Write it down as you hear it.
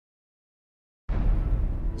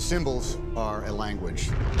Symbols are a language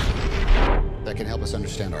that can help us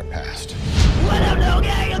understand our past.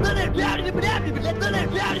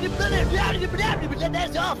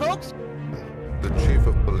 That's all, folks. The chief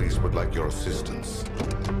of police would like your assistance.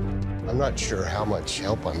 I'm not sure how much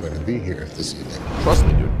help I'm going to be here this evening. Trust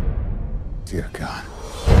me, dude. Dear God.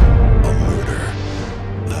 A murder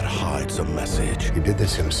that hides a message. He did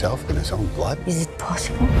this himself in his own blood? Is it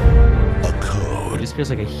possible? A code. It just feels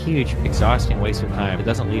like a huge, exhausting waste of time. It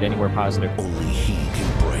doesn't lead anywhere positive. Only he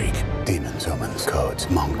can break. Demons, omens, codes,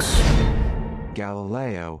 monks.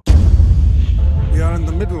 Galileo. We are in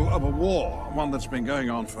the middle of a war, one that's been going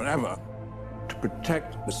on forever. To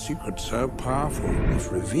protect a secret so powerful,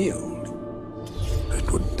 if revealed,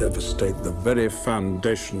 it would devastate the very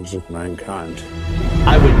foundations of mankind.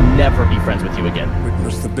 I would never be friends with you again.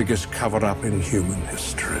 Witness the biggest cover-up in human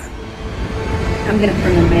history. I'm gonna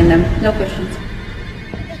remain them. No questions.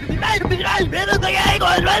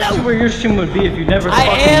 Where your shim would be if you never I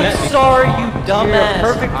fucking met me. am sorry, you dumbass.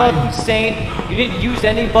 You're a perfect fucking saint. You didn't use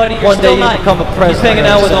anybody. You're One still day you not become a president. You're hanging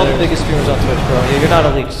out with all the biggest streamers on Twitch, bro. You're not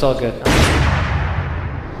a leak. It's all good.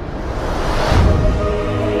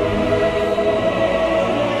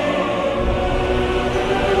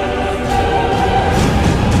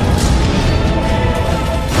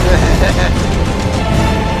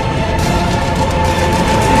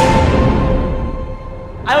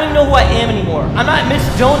 I don't even know who I am anymore. I'm not Miss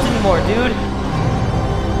Jones anymore, dude.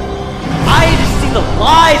 I just see the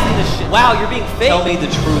lies in this shit. Wow, you're being fake. Tell me the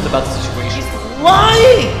truth about the situation. He's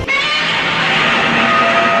lying!